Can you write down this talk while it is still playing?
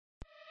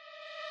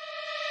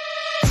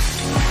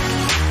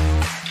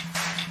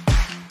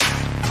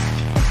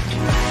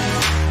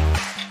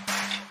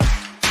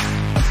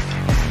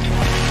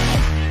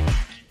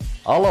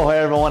Hello,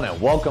 everyone, and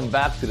welcome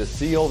back to the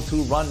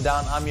CO2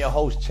 Rundown. I'm your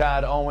host,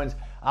 Chad Owens.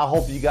 I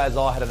hope you guys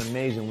all had an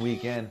amazing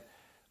weekend.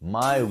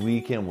 My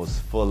weekend was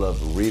full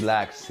of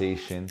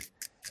relaxation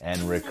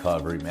and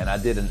recovery, man. I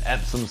did an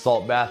Epsom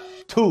salt bath,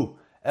 2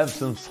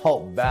 Epsom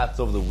salt baths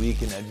over the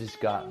weekend. That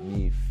just got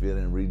me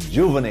feeling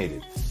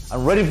rejuvenated.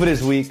 I'm ready for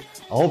this week.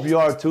 I hope you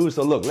are too.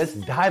 So look, let's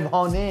dive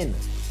on in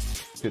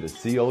to the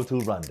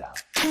CO2 Rundown.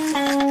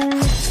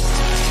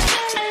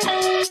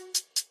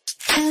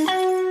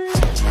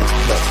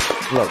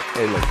 Look,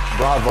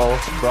 bravo.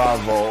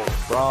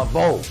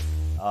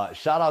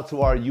 Shout out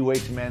to our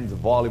UH men's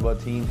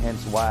volleyball team,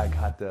 hence why I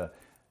got the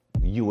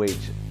UH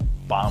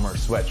Bomber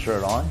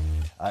sweatshirt on.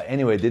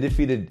 Anyway, they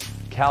defeated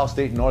Cal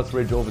State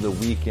Northridge over the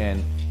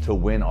weekend to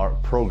win our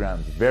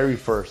program's very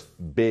first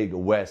Big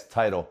West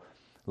title.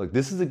 Look,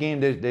 this is a game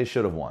they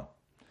should have won,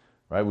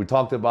 right? We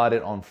talked about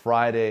it on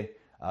Friday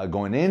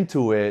going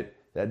into it,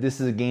 that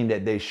this is a game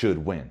that they should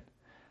win.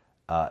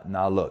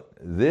 Now look,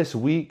 this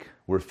week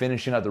we're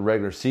finishing out the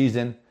regular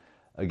season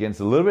against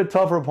a little bit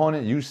tougher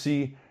opponent,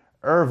 UC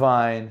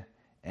Irvine,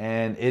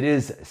 and it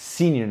is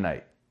senior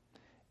night.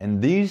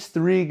 And these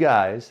 3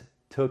 guys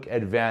took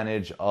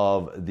advantage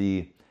of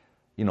the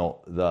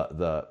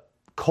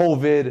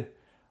COVID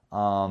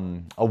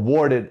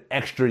awarded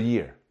extra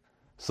year.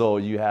 So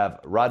you have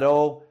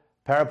Rado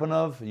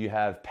Parapanov, you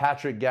have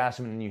Patrick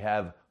Gassman, and you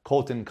have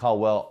Colton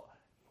Caldwell,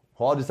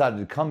 who all decided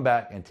to come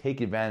back and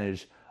take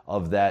advantage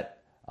of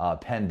that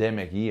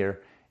pandemic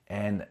year,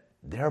 and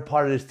they're a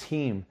part of this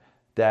team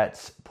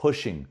that's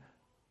pushing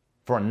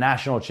for a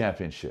national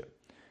championship.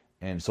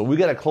 And so we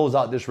got to close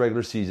out this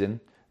regular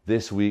season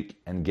this week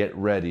and get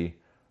ready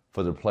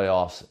for the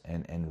playoffs.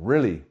 And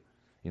really,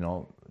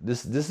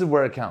 this is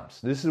where it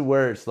counts. This is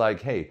where it's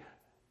like, hey,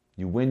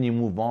 you win, you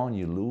move on,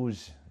 you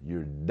lose,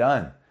 you're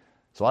done.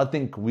 So I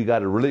think we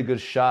got a really good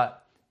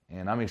shot,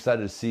 and I'm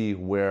excited to see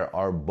where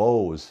our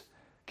bows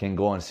can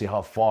go and see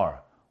how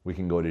far we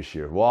can go this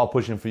year. We're all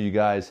pushing for you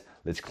guys.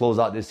 Let's close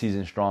out this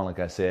season strong, like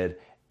I said.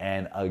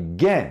 And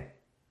again,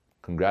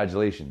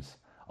 congratulations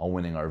on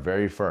winning our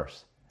very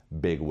first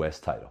Big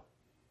West title.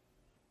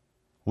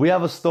 We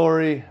have a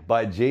story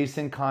by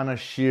Jason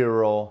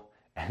Kanashiro,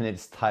 and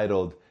it's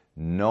titled,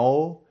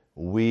 No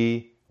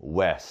We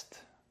West.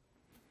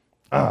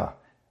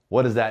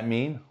 What does that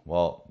mean?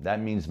 Well,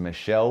 that means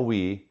Michelle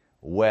Wee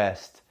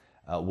West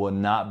will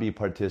not be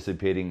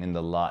participating in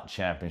the Lot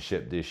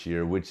Championship this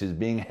year, which is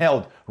being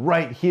held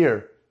right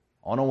here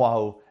on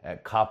Oahu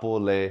at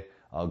Kapolei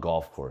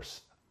Golf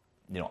Course.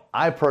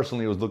 I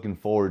personally was looking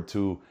forward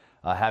to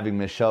having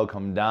Michelle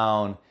come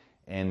down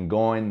and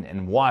going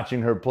and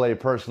watching her play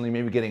personally,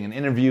 maybe getting an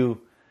interview.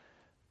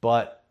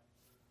 But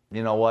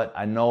you know what?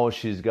 I know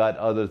she's got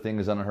other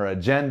things on her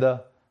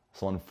agenda.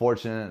 So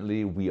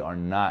unfortunately, we are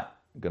not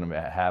going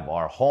to have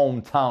our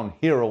hometown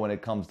hero when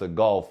it comes to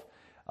golf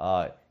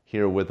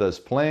here with us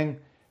playing.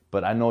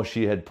 But I know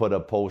she had put a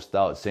post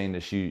out saying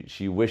that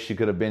she wished she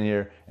could have been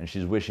here, and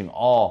she's wishing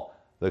all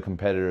the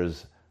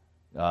competitors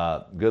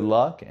good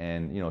luck,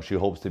 and she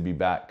hopes to be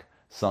back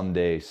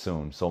someday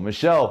soon. So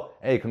Michelle,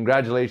 hey,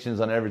 congratulations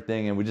on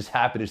everything, and we're just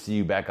happy to see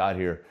you back out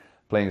here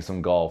playing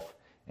some golf.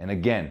 And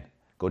again,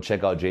 go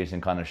check out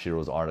Jason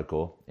Kanashiro's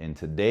article in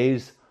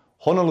today's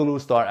Honolulu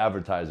Star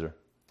Advertiser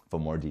for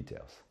more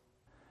details.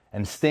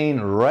 And staying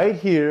right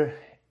here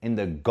in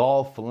the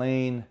golf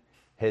lane,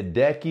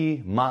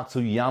 Hideki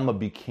Matsuyama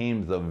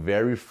became the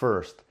very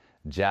first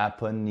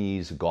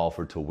Japanese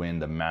golfer to win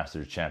the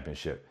Masters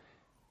Championship.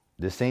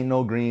 This ain't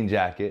no green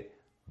jacket,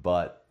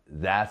 but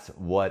that's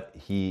what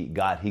he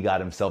got. He got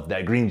himself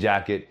that green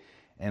jacket,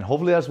 and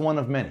hopefully that's one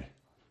of many.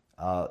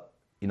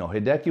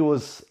 Hideki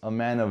was a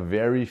man of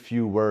very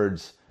few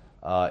words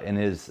in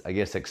his,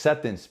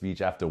 acceptance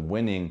speech after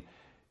winning.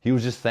 He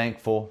was just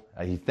thankful.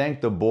 He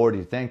thanked the board,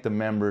 he thanked the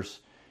members,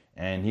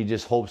 and he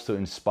just hopes to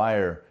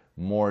inspire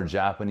more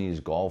Japanese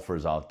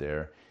golfers out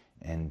there.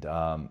 And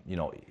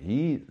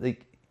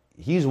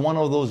he's one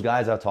of those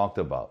guys I talked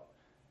about,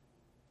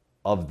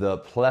 of the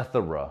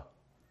plethora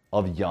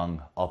of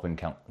young up and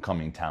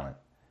coming talent.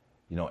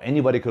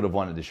 Anybody could have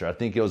won it this year. I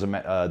think it was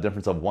a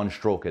difference of 1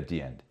 stroke at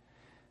the end.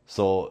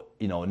 So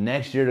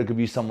next year there could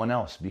be someone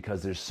else,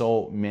 because there's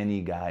so many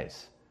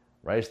guys,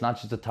 right? It's not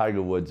just the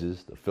Tiger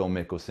Woodses, the Phil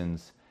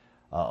Mickelsons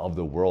of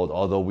the world,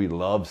 although we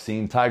love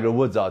seeing Tiger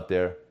Woods out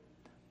there.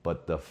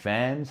 But the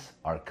fans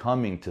are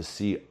coming to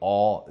see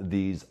all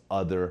these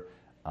other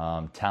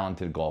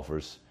talented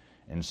golfers.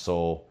 And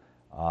so,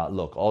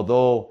 look,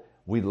 although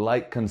we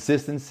like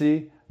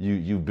consistency,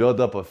 you build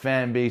up a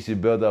fan base, you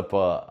build up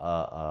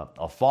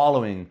a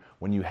following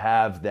when you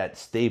have that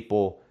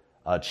staple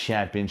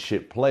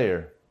championship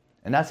player.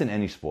 And that's in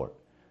any sport,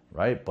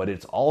 right? But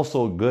it's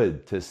also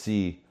good to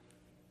see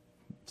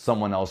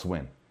someone else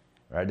win,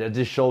 right? That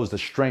just shows the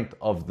strength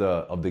of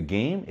the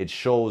game. It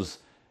shows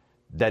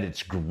that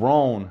it's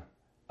grown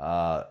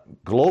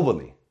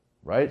globally,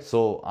 right?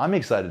 So I'm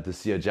excited to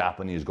see a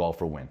Japanese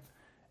golfer win.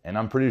 And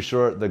I'm pretty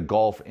sure the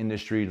golf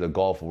industry, the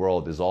golf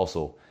world is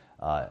also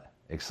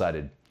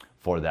excited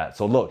for that.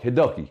 So look,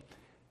 Hideki,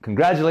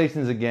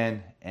 congratulations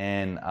again.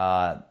 And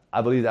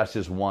I believe that's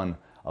just one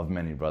of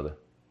many, brother.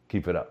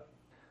 Keep it up.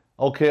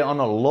 Okay, on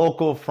a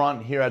local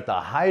front here at the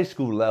high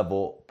school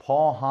level,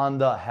 Paul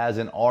Honda has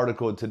an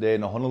article today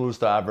in the Honolulu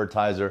Star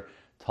Advertiser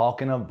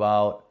talking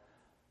about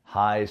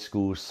high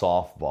school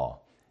softball.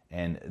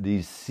 And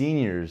these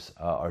seniors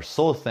are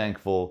so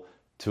thankful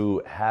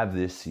to have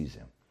this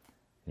season.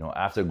 You know,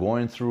 after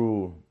going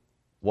through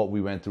what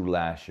we went through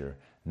last year,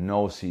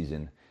 no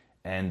season,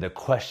 and the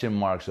question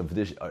marks of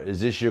this, is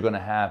this year going to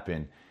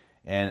happen?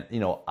 And, you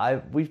know,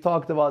 we've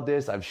talked about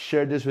this. I've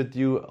shared this with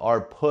you,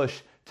 our push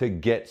to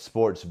get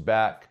sports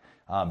back,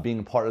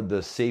 being part of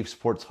the Safe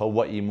Sports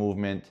Hawaii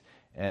movement.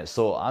 And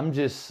so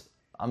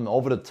I'm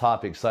over the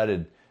top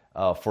excited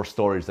for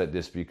stories like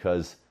this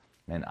because,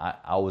 man,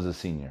 I was a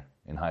senior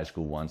in high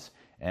school once.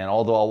 And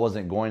although I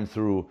wasn't going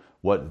through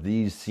what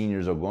these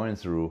seniors are going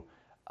through,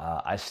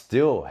 I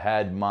still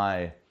had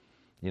my,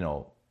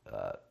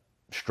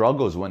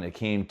 struggles when it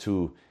came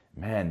to,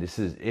 man, this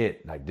is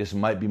it. Like, this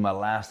might be my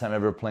last time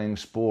ever playing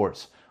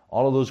sports.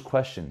 All of those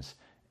questions.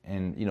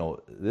 And,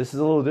 this is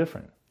a little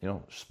different.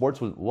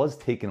 Sports was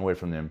taken away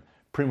from them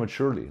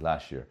prematurely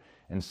last year.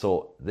 And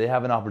so they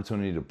have an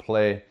opportunity to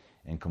play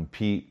and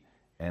compete.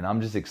 And I'm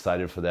just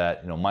excited for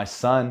that. My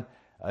son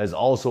is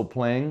also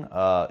playing.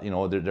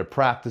 They're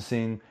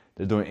practicing.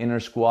 They're doing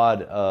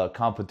inter-squad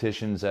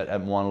competitions at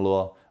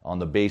Moanalua on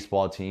the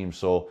baseball team.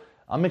 So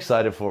I'm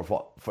excited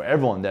for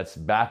everyone that's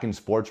back in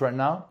sports right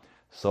now.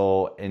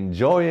 So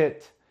enjoy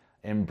it,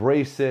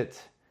 embrace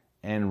it,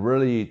 and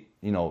really,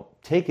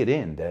 take it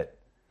in that,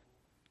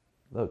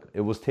 look,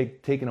 it was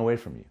taken away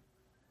from you,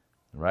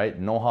 right?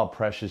 Know how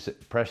precious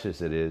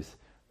it is.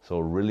 So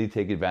really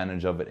take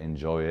advantage of it,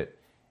 enjoy it,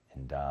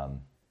 and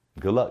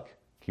good luck.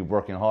 Keep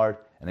working hard.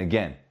 And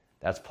again,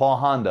 that's Paul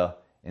Honda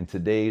in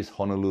today's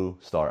Honolulu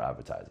Star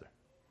Advertiser.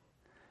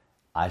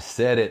 I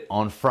said it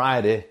on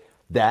Friday,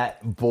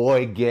 that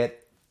boy get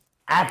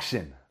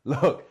action.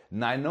 Look,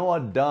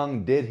 Nainoa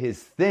Dung did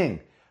his thing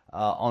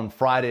on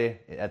Friday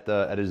at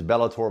his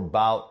Bellator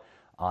bout,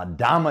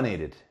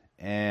 dominated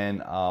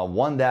and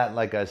won that.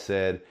 Like I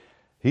said,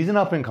 he's an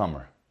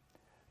up-and-comer.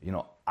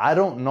 I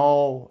don't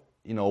know,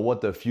 what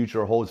the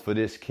future holds for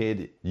this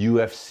kid,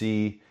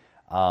 UFC,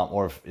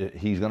 or if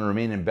he's going to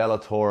remain in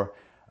Bellator.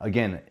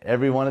 Again,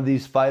 every one of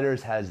these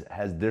fighters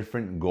has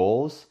different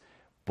goals,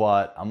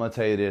 but I'm going to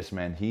tell you this,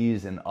 man,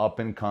 he's an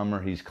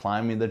up-and-comer. He's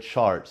climbing the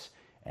charts,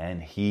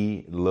 and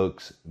he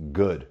looks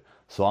good.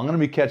 So I'm going to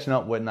be catching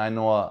up with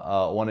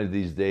Nainoa one of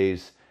these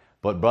days.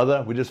 But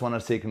brother, we just want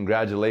to say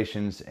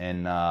congratulations,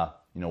 and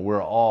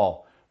we're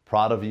all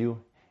proud of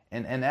you,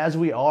 and as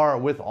we are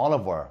with all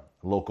of our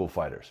local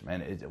fighters,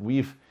 man.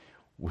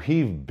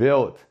 We've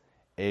built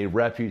a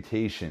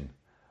reputation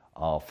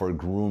for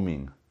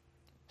grooming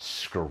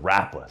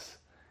scrappers,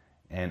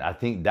 and I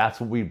think that's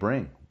what we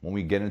bring when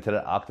we get into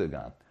the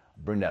octagon.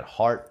 Bring that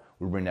heart,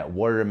 we bring that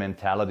warrior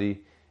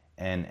mentality,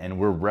 and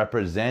we're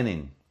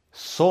representing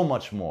so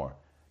much more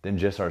than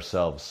just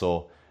ourselves.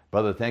 So,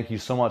 brother, thank you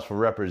so much for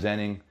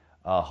representing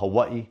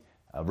Hawaii,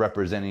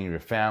 representing your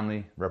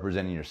family,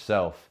 representing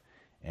yourself.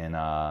 And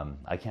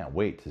I can't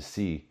wait to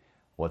see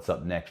what's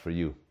up next for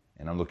you.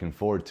 And I'm looking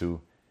forward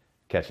to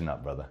catching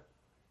up, brother.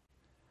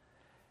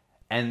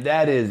 And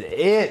that is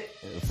it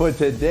for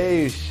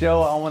today's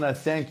show. I want to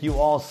thank you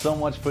all so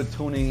much for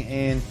tuning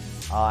in.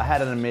 I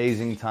had an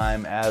amazing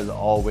time as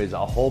always.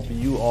 I hope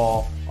you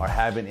all are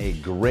having a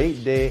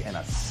great day and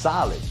a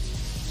solid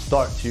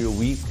start to your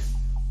week.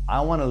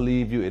 I want to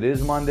leave you, it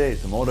is Monday,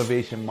 it's a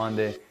Motivation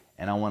Monday,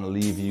 and I want to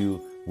leave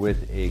you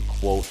with a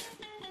quote,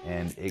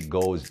 and it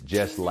goes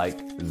just like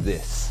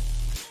this.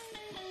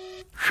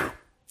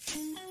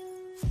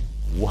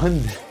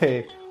 One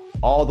day,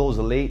 all those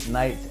late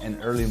nights and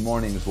early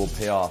mornings will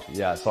pay off.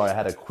 Yeah, sorry, I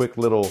had a quick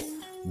little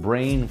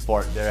brain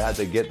fart there. I had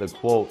to get the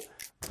quote.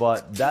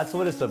 But that's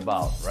what it's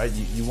about, right?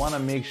 You want to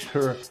make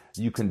sure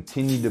you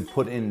continue to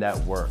put in that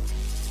work.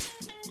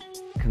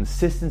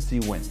 Consistency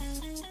wins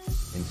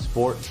in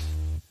sports,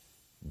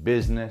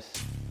 business,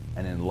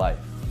 and in life.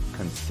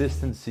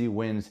 Consistency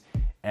wins,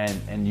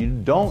 and you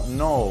don't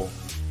know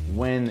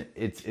when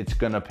it's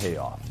going to pay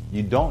off.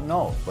 You don't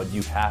know, but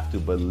you have to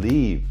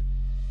believe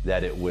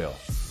that it will.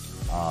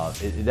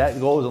 That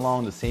goes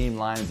along the same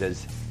lines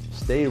as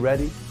stay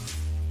ready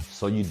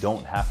so you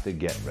don't have to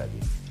get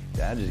ready.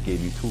 I just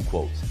gave you 2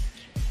 quotes.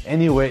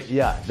 Anyway,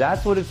 yeah,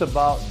 that's what it's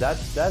about.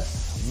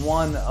 That's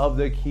one of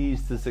the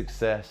keys to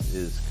success,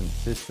 is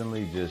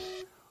consistently just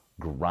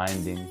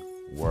grinding,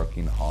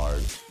 working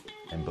hard,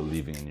 and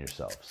believing in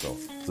yourself. So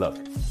look,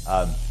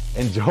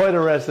 enjoy the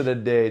rest of the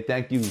day.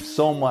 Thank you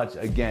so much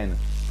again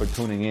for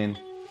tuning in,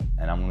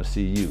 and I'm going to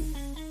see you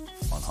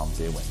on Hump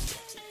Day Wednesday.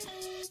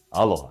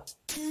 Aloha.